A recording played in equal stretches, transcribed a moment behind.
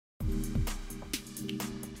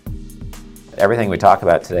everything we talk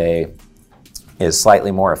about today is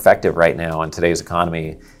slightly more effective right now in today's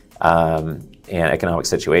economy and economic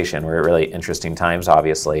situation. We're at really interesting times,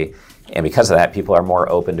 obviously. And because of that, people are more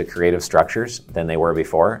open to creative structures than they were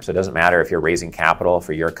before. So it doesn't matter if you're raising capital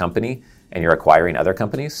for your company and you're acquiring other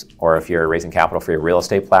companies, or if you're raising capital for your real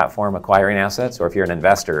estate platform, acquiring assets, or if you're an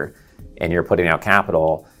investor and you're putting out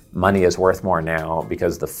capital, money is worth more now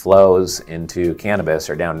because the flows into cannabis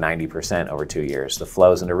are down 90% over 2 years. The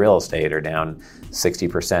flows into real estate are down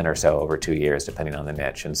 60% or so over 2 years, depending on the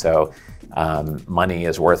niche. And so money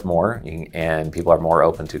is worth more, and people are more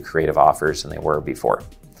open to creative offers than they were before.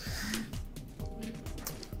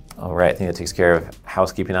 All right, I think that takes care of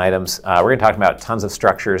housekeeping items. We're going to talk about tons of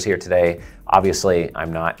structures here today. Obviously,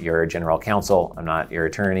 I'm not your general counsel. I'm not your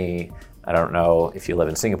attorney. I don't know if you live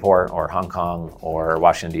in Singapore or Hong Kong or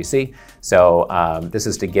Washington, D.C. So this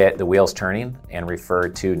is to get the wheels turning and refer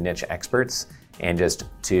to niche experts and just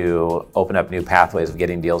to open up new pathways of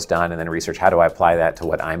getting deals done and then research how do I apply that to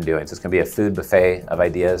what I'm doing. So it's going to be a food buffet of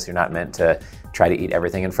ideas. You're not meant to try to eat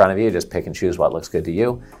everything in front of you. Just pick and choose what looks good to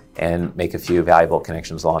you and make a few valuable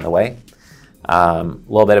connections along the way. A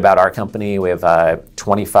little bit about our company. We have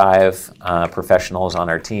 25 professionals on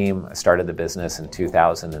our team. I started the business in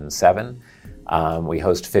 2007. We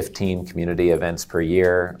host 15 community events per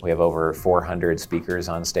year. We have over 400 speakers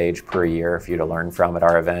on stage per year for you to learn from at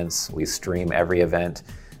our events. We stream every event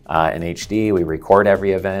in HD. We record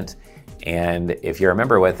every event. And if you're a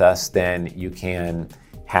member with us, then you can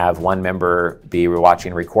have one member be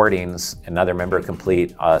watching recordings, another member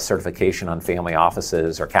complete a certification on family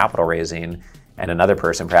offices or capital raising, and another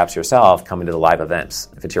person, perhaps yourself, coming to the live events.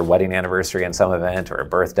 If it's your wedding anniversary in some event or a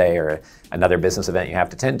birthday or another business event you have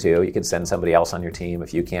to attend to, you can send somebody else on your team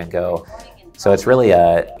if you can't go. So it's really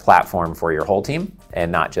a platform for your whole team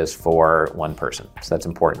and not just for one person. So that's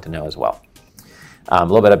important to know as well. A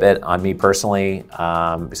little bit on me personally.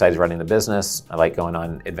 Besides running the business, I like going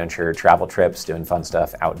on adventure travel trips, doing fun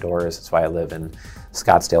stuff outdoors. That's why I live in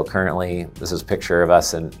Scottsdale currently. This is a picture of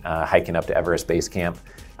us and hiking up to Everest Base Camp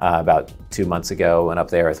about 2 months ago. Went up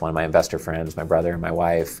there with one of my investor friends, my brother and my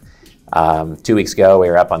wife. 2 weeks ago, we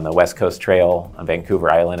were up on the West Coast Trail on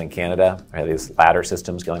Vancouver Island in Canada. We have these ladder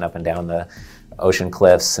systems going up and down the ocean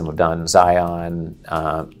cliffs, and we've done Zion.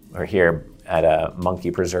 We're here at a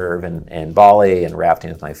monkey preserve in Bali and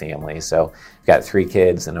rafting with my family. So I've got 3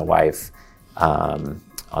 kids and a wife on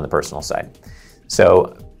the personal side.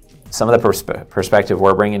 So some of the perspective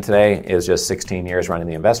we're bringing today is just 16 years running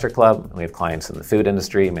the Investor Club. We have clients in the food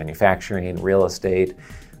industry, manufacturing, real estate,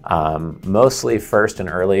 mostly first and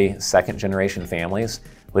early second generation families.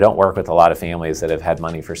 We don't work with a lot of families that have had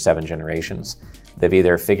money for 7 generations. They've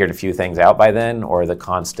either figured a few things out by then, or the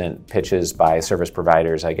constant pitches by service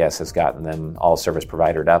providers, I guess, has gotten them all service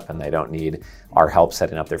providered up, and they don't need our help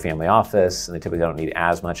setting up their family office, and they typically don't need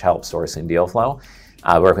as much help sourcing deal flow.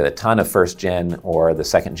 We work with a ton of first gen, or the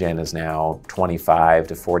second gen is now 25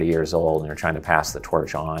 to 40 years old, and they're trying to pass the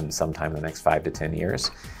torch on sometime in the next 5 to 10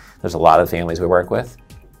 years. There's a lot of families we work with.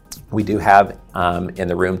 We do have in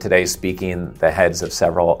the room today speaking the heads of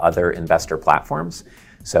several other investor platforms.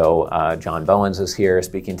 So John Bowens is here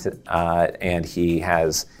speaking to, and he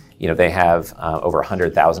has, they have over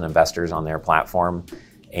 100,000 investors on their platform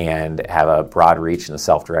and have a broad reach in the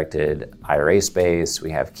self-directed IRA space.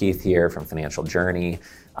 We have Keith here from Financial Journey.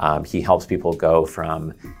 He helps people go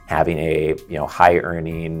from having a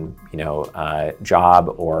high-earning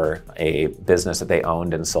job or a business that they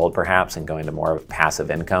owned and sold perhaps, and going to more of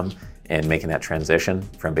passive income and making that transition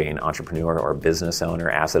from being an entrepreneur or business owner,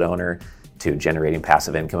 asset owner, to generating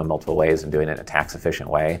passive income in multiple ways and doing it in a tax-efficient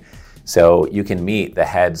way. So you can meet the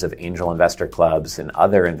heads of angel investor clubs and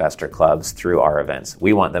other investor clubs through our events.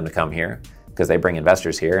 We want them to come here because they bring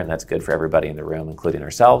investors here, and that's good for everybody in the room, including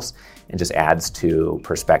ourselves, and just adds to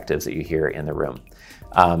perspectives that you hear in the room.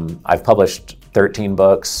 I've published 13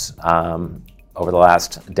 books over the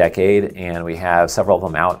last decade, and we have several of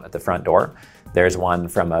them out at the front door. There's one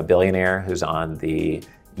from a billionaire who's on the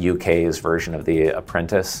UK's version of The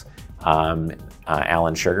Apprentice,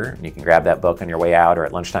 Alan Sugar. You can grab that book on your way out or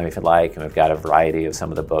at lunchtime if you'd like. And we've got a variety of some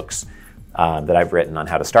of the books that I've written on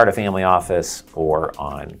how to start a family office or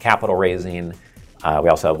on capital raising. We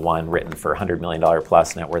also have one written for $100 million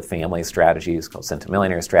plus net worth family strategies called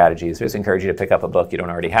Centimillionaire Strategies. We just encourage you to pick up a book you don't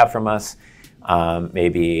already have from us.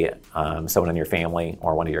 Maybe someone in your family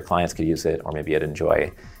or one of your clients could use it, or maybe you'd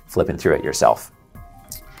enjoy flipping through it yourself.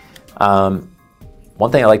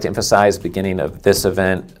 One thing I like to emphasize at the beginning of this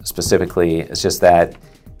event specifically is just that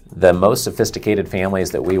the most sophisticated families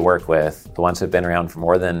that we work with, the ones who have been around for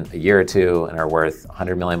more than a year or two and are worth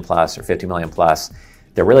 100 million plus or 50 million plus,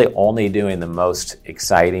 they're really only doing the most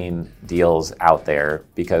exciting deals out there,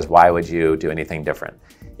 because why would you do anything different?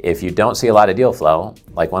 If you don't see a lot of deal flow,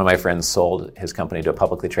 like one of my friends sold his company to a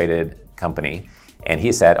publicly traded company, and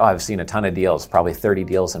he said, I've seen a ton of deals, probably 30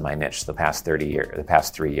 deals in my niche the past 3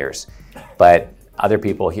 years. But other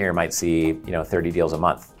people here might see, 30 deals a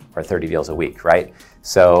month or 30 deals a week, right?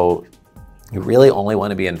 So you really only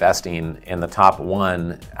want to be investing in the top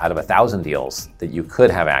 1 out of 1,000 deals that you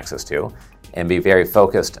could have access to, and be very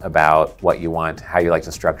focused about what you want, how you like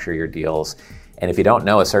to structure your deals. And if you don't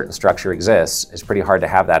know a certain structure exists, it's pretty hard to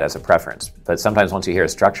have that as a preference. But sometimes once you hear a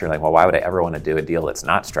structure, like, well, why would I ever want to do a deal that's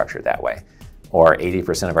not structured that way? Or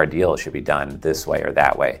 80% of our deals should be done this way or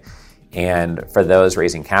that way. And for those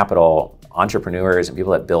raising capital, entrepreneurs and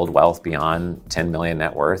people that build wealth beyond 10 million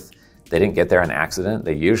net worth, they didn't get there on accident.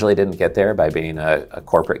 They usually didn't get there by being a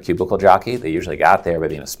corporate cubicle jockey. They usually got there by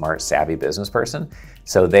being a smart, savvy business person.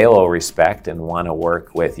 So they will respect and want to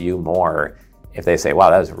work with you more if they say, wow,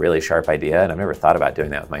 that was a really sharp idea, and I've never thought about doing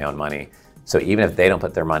that with my own money. So even if they don't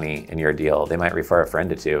put their money in your deal, they might refer a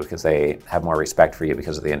friend or two because they have more respect for you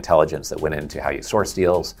because of the intelligence that went into how you source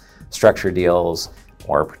deals, structure deals,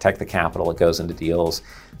 or protect the capital that goes into deals.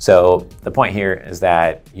 So the point here is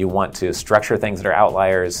that you want to structure things that are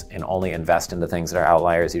outliers and only invest into things that are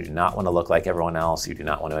outliers. You do not want to look like everyone else. You do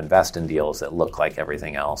not want to invest in deals that look like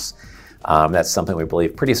everything else. That's something we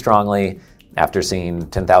believe pretty strongly after seeing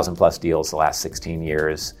 10,000 plus deals the last 16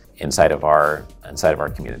 years inside of our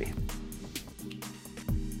community.